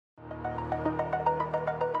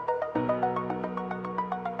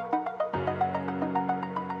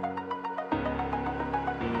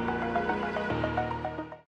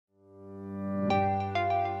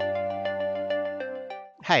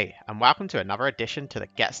Hey, and welcome to another edition to the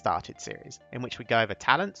Get Started series, in which we go over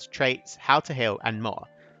talents, traits, how to heal, and more.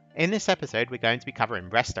 In this episode, we're going to be covering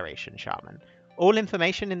Restoration Shaman. All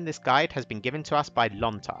information in this guide has been given to us by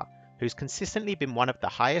Lontar, who's consistently been one of the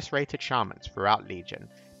highest rated shamans throughout Legion,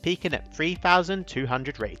 peaking at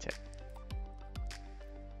 3,200 rated.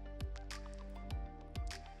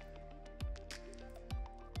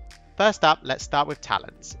 First up, let's start with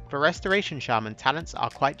talents. For Restoration Shaman, talents are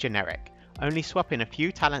quite generic, only swapping a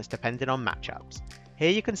few talents depending on matchups. Here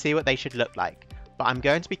you can see what they should look like, but I'm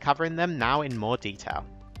going to be covering them now in more detail.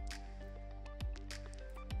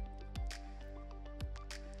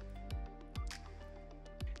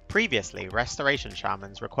 Previously, Restoration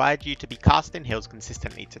Shamans required you to be casting heals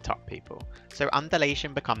consistently to top people, so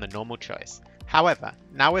undulation became the normal choice. However,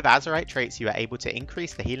 now with Azerite Traits you are able to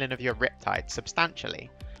increase the healing of your Riptide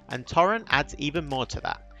substantially, and Torrent adds even more to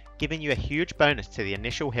that, giving you a huge bonus to the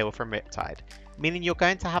initial heal from Riptide, meaning you're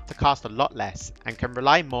going to have to cast a lot less and can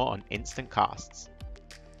rely more on instant casts.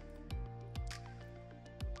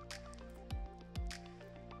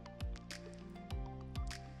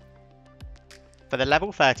 For the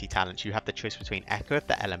level 30 talents you have the choice between Echo of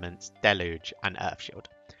the Elements, Deluge and Earthshield.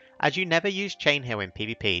 As you never use Chain Heal in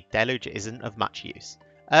PvP, Deluge isn't of much use.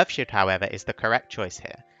 Earthshield however is the correct choice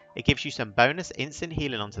here. It gives you some bonus instant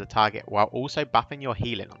healing onto the target while also buffing your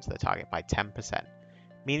healing onto the target by 10%,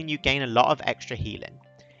 meaning you gain a lot of extra healing.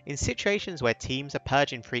 In situations where teams are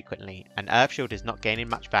purging frequently and Earthshield is not gaining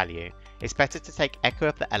much value, it's better to take Echo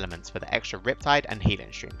of the Elements for the extra Riptide and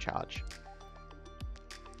healing stream charge.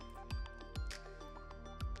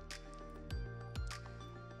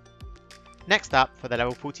 Next up, for the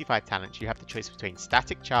level 45 talents you have the choice between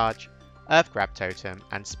Static Charge, Earth Grab Totem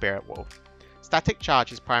and Spirit Wolf. Static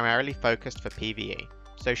Charge is primarily focused for PvE,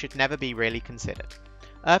 so should never be really considered.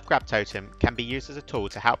 Earth Grab Totem can be used as a tool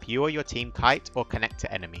to help you or your team kite or connect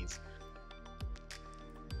to enemies.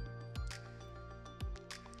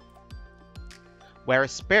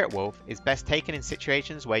 Whereas Spirit Wolf is best taken in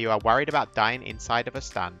situations where you are worried about dying inside of a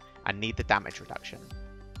stun and need the damage reduction.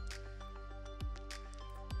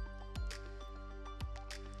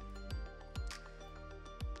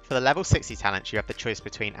 For the level 60 talents you have the choice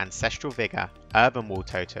between Ancestral Vigor, Urban Wall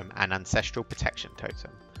Totem and Ancestral Protection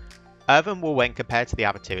Totem. Urban Wall when compared to the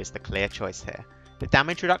other two is the clear choice here. The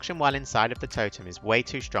damage reduction while inside of the totem is way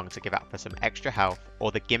too strong to give up for some extra health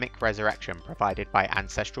or the gimmick resurrection provided by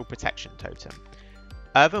Ancestral Protection Totem.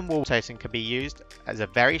 Urban Wall Totem can be used as a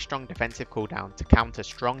very strong defensive cooldown to counter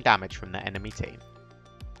strong damage from the enemy team.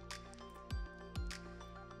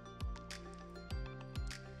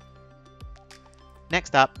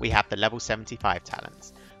 Next up, we have the level 75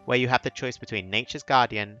 talents, where you have the choice between Nature's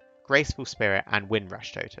Guardian, Graceful Spirit and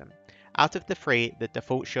Windrush Totem. Out of the three, the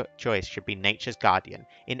default choice should be Nature's Guardian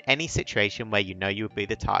in any situation where you know you will be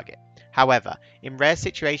the target. However, in rare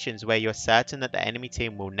situations where you're certain that the enemy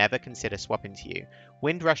team will never consider swapping to you,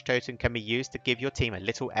 Windrush Totem can be used to give your team a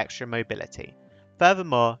little extra mobility.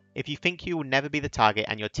 Furthermore, if you think you will never be the target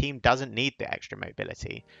and your team doesn't need the extra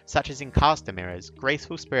mobility, such as in caster mirrors,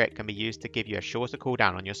 Graceful Spirit can be used to give you a shorter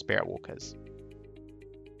cooldown on your Spirit Walkers.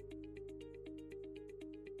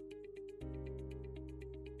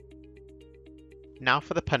 Now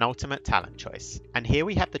for the penultimate talent choice, and here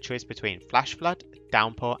we have the choice between Flash Flood,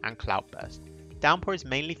 Downpour and Cloudburst. Downpour is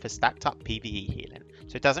mainly for stacked up PvE healing,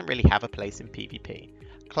 so it doesn't really have a place in PvP.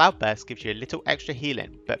 Cloudburst gives you a little extra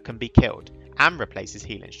healing but can be killed, and replaces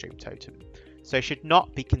Healing Stream Totem, so should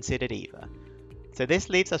not be considered either. So this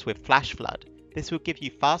leaves us with Flash Flood. This will give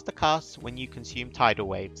you faster casts when you consume tidal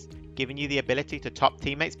waves, giving you the ability to top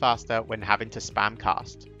teammates faster when having to spam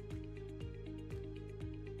cast.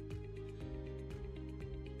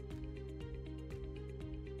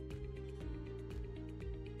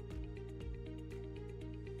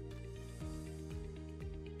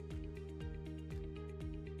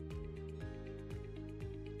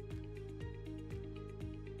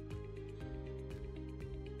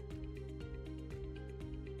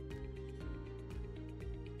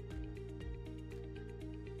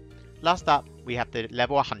 Last up, we have the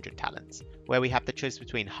level 100 talents, where we have the choice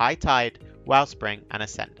between High Tide, Wellspring and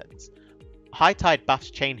Ascendance. High Tide buffs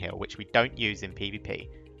Chain Heal, which we don't use in PvP,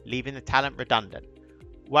 leaving the talent redundant.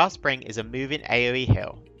 Wellspring is a moving AoE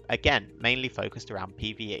heal, again mainly focused around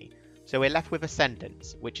PvE, so we're left with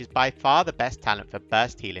Ascendance, which is by far the best talent for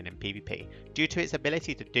burst healing in PvP, due to its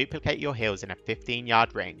ability to duplicate your heals in a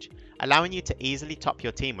 15-yard range, allowing you to easily top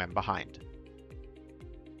your team when behind.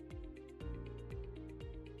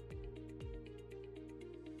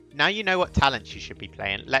 Now you know what talents you should be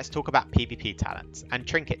playing, let's talk about PvP talents and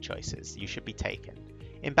trinket choices you should be taking.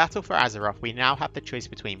 In Battle for Azeroth, we now have the choice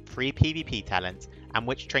between 3 PvP talents and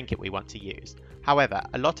which trinket we want to use. However,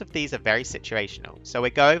 a lot of these are very situational, so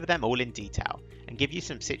we'll go over them all in detail and give you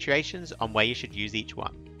some situations on where you should use each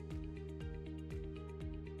one.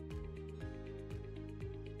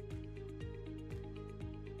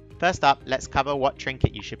 First up, let's cover what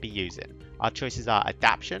trinket you should be using. Our choices are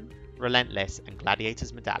Adaption, Relentless, and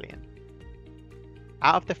Gladiator's Medallion.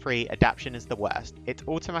 Out of the 3, Adaption is the worst. It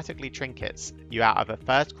automatically trinkets you out of a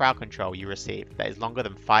first crowd control you receive that is longer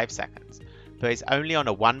than 5 seconds, but is only on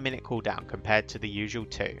a 1-minute cooldown compared to the usual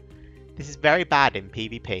 2. This is very bad in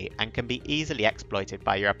PvP and can be easily exploited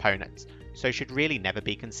by your opponents, so should really never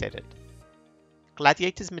be considered.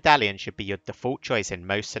 Gladiator's Medallion should be your default choice in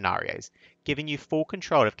most scenarios, giving you full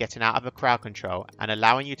control of getting out of a crowd control and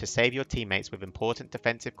allowing you to save your teammates with important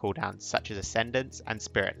defensive cooldowns such as Ascendance and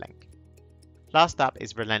Spirit Link. Last up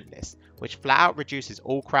is Relentless, which flat out reduces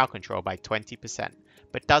all crowd control by 20%,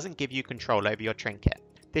 but doesn't give you control over your trinket.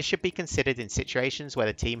 This should be considered in situations where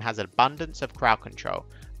the team has an abundance of crowd control,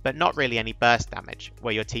 but not really any burst damage,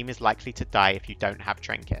 where your team is likely to die if you don't have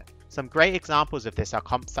trinket. Some great examples of this are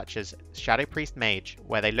comps such as Shadow Priest Mage,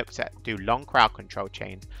 where they look to do long crowd control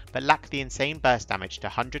chains, but lack the insane burst damage to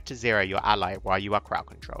 100 to 0 your ally while you are crowd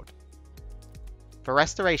controlled. For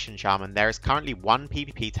Resto Shaman, there is currently one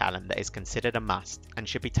PvP talent that is considered a must, and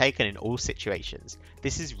should be taken in all situations.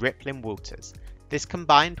 This is Rippling Waters. This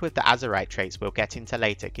combined with the Azerite traits we'll get into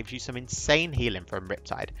later gives you some insane healing from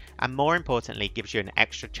Riptide, and more importantly gives you an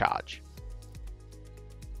extra charge.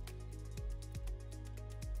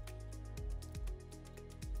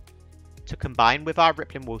 To combine with our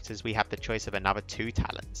Rippling Waters, we have the choice of another 2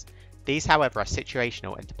 talents. These however are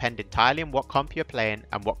situational and depend entirely on what comp you're playing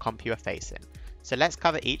and what comp you are facing. So let's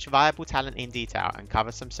cover each viable talent in detail and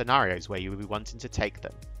cover some scenarios where you will be wanting to take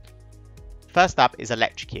them. First up is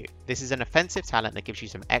Electrocute. This is an offensive talent that gives you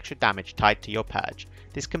some extra damage tied to your purge.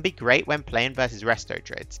 This can be great when playing versus Resto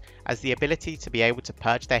Druids, as the ability to be able to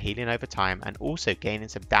purge their healing over time and also gaining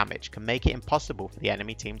some damage can make it impossible for the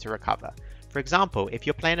enemy team to recover. For example, if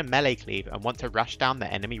you're playing a melee cleave and want to rush down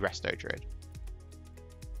the enemy Resto Druid.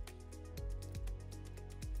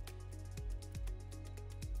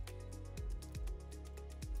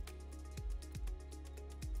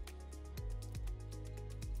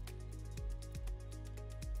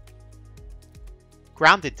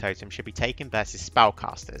 Grounded Totem should be taken versus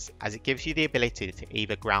Spellcasters, as it gives you the ability to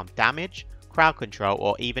either ground damage, crowd control,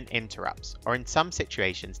 or even interrupts, or in some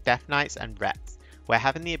situations Death Knights and Rets, where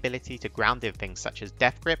having the ability to ground in things such as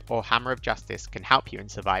Death Grip or Hammer of Justice can help you in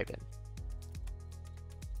surviving.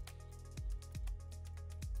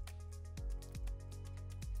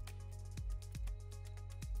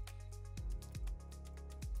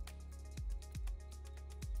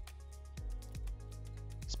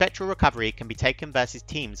 Spectral Recovery can be taken versus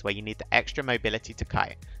teams where you need the extra mobility to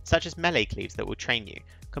kite, such as melee cleaves that will train you.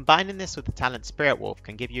 Combining this with the talent Spirit Wolf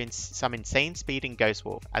can give you some insane speed in Ghost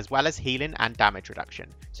Wolf, as well as healing and damage reduction,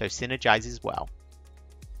 so synergizes well.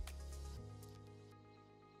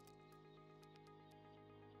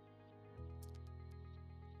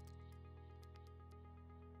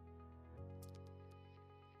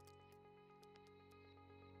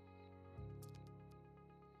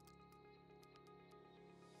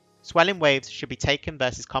 Swelling Waves should be taken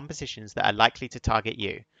versus compositions that are likely to target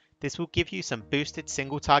you. This will give you some boosted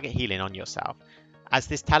single target healing on yourself, as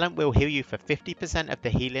this talent will heal you for 50% of the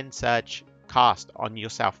healing surge cast on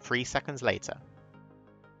yourself 3 seconds later.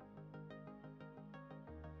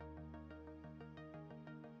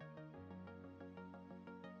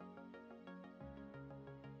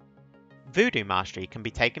 Voodoo Mastery can be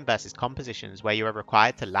taken versus compositions where you are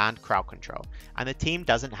required to land crowd control, and the team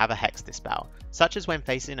doesn't have a Hex dispel, such as when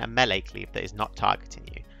facing a melee cleave that is not targeting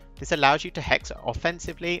you. This allows you to Hex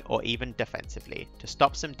offensively or even defensively, to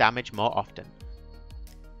stop some damage more often.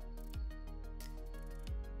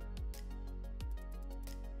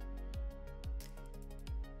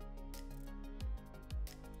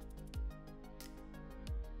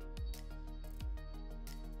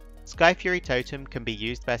 Sky Fury Totem can be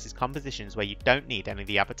used versus compositions where you don't need any of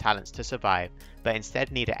the other talents to survive, but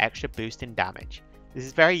instead need an extra boost in damage. This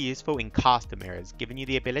is very useful in caster mirrors, giving you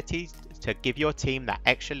the ability to give your team that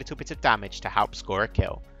extra little bit of damage to help score a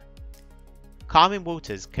kill. Calming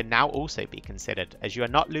Waters can now also be considered, as you are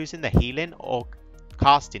not losing the healing or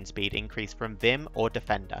casting speed increase from Vim or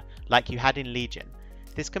Defender, like you had in Legion.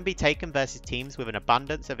 This can be taken versus teams with an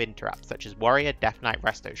abundance of interrupts, such as Warrior, Death Knight,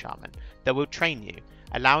 Resto Shaman, that will train you,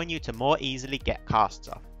 allowing you to more easily get casts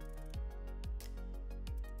off.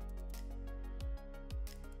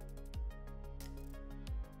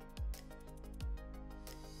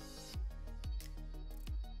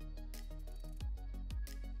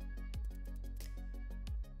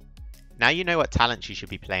 Now you know what talents you should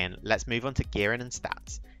be playing, let's move on to gearing and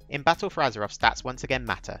stats. In Battle for Azeroth, stats once again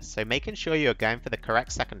matter, so making sure you are going for the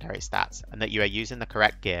correct secondary stats and that you are using the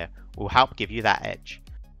correct gear will help give you that edge.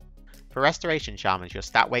 For Restoration Shamans, your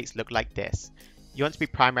stat weights look like this. You want to be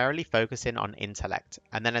primarily focusing on intellect,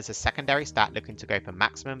 and then as a secondary stat looking to go for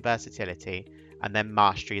maximum versatility, and then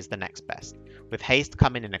mastery is the next best, with haste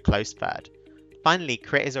coming in a close third. Finally,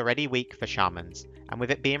 crit is already weak for Shamans, and with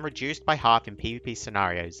it being reduced by half in PvP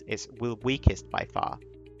scenarios, it's the weakest by far.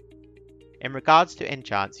 In regards to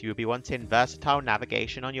enchants, you will be wanting versatile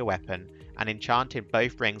navigation on your weapon, and enchanting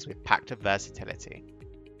both rings with Pact of Versatility.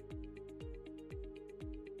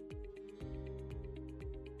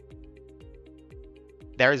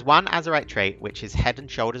 There is one Azerite trait which is head and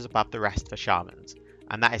shoulders above the rest for Shamans,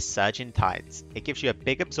 and that is Surging Tides. It gives you a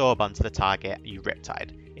big absorb onto the target you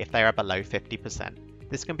Riptide, if they are below 50%.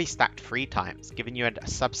 This can be stacked 3 times, giving you a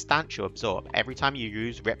substantial absorb every time you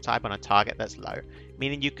use Riptide on a target that's low,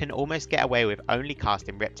 meaning you can almost get away with only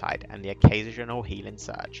casting Riptide and the occasional healing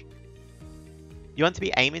surge. You want to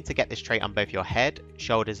be aiming to get this trait on both your head,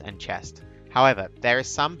 shoulders and chest. However, there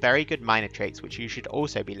is some very good minor traits which you should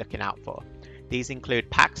also be looking out for. These include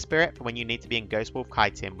Pack Spirit for when you need to be in Ghost Wolf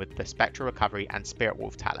kiting with the Spectral Recovery and Spirit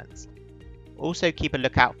Wolf talents. Also keep a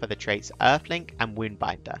lookout for the traits Earthlink and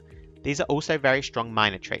Woundbinder. These are also very strong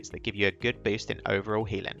minor traits that give you a good boost in overall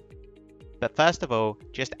healing. But first of all,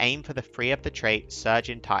 just aim for the 3 of the trait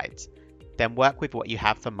Surging Tides, then work with what you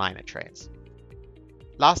have for minor traits.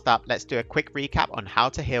 Last up, let's do a quick recap on how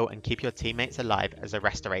to heal and keep your teammates alive as a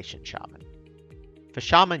Restoration Shaman. For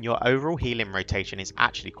Shaman, your overall healing rotation is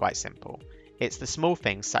actually quite simple. It's the small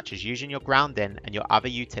things such as using your grounding and your other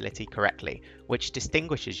utility correctly, which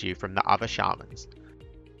distinguishes you from the other Shamans.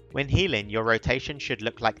 When healing, your rotation should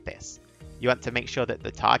look like this. You want to make sure that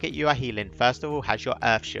the target you are healing first of all has your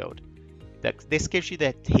Earth Shield. This gives you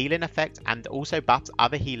the healing effect and also buffs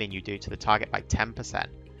other healing you do to the target by 10%.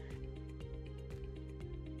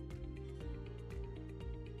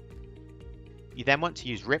 You then want to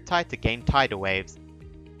use Riptide to gain Tidal Waves,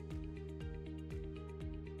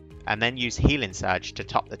 and then use Healing Surge to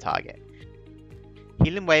top the target.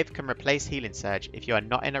 Healing Wave can replace Healing Surge if you are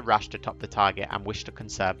not in a rush to top the target and wish to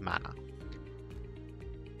conserve mana.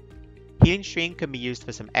 Healing Stream can be used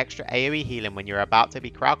for some extra AoE healing when you're about to be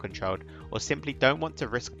crowd controlled or simply don't want to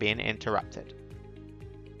risk being interrupted.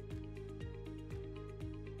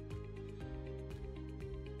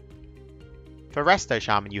 For Resto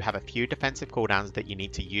Shaman, you have a few defensive cooldowns that you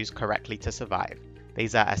need to use correctly to survive.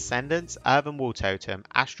 These are Ascendance, Earthen Wall Totem,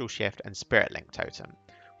 Astral Shift and Spirit Link Totem.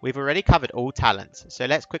 We've already covered all talents, so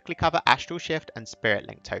let's quickly cover Astral Shift and Spirit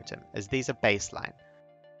Link Totem, as these are baseline.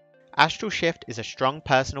 Astral Shift is a strong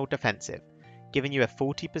personal defensive, giving you a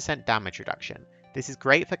 40% damage reduction. This is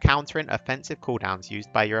great for countering offensive cooldowns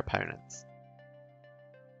used by your opponents.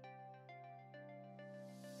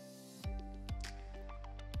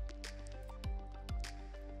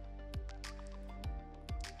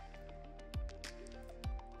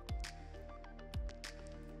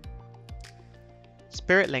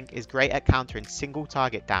 Spirit Link is great at countering single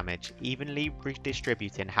target damage, evenly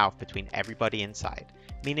redistributing health between everybody inside,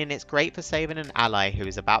 meaning it's great for saving an ally who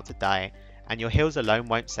is about to die, and your heals alone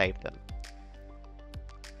won't save them.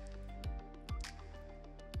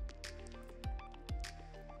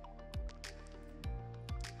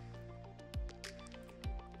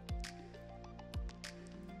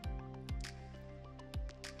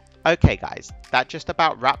 Okay guys, that just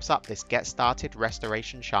about wraps up this Get Started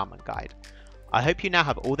Restoration Shaman guide. I hope you now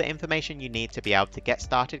have all the information you need to be able to get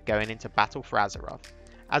started going into Battle for Azeroth.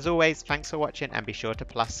 As always, thanks for watching and be sure to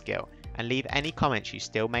plus skill, and leave any comments you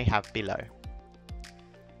still may have below.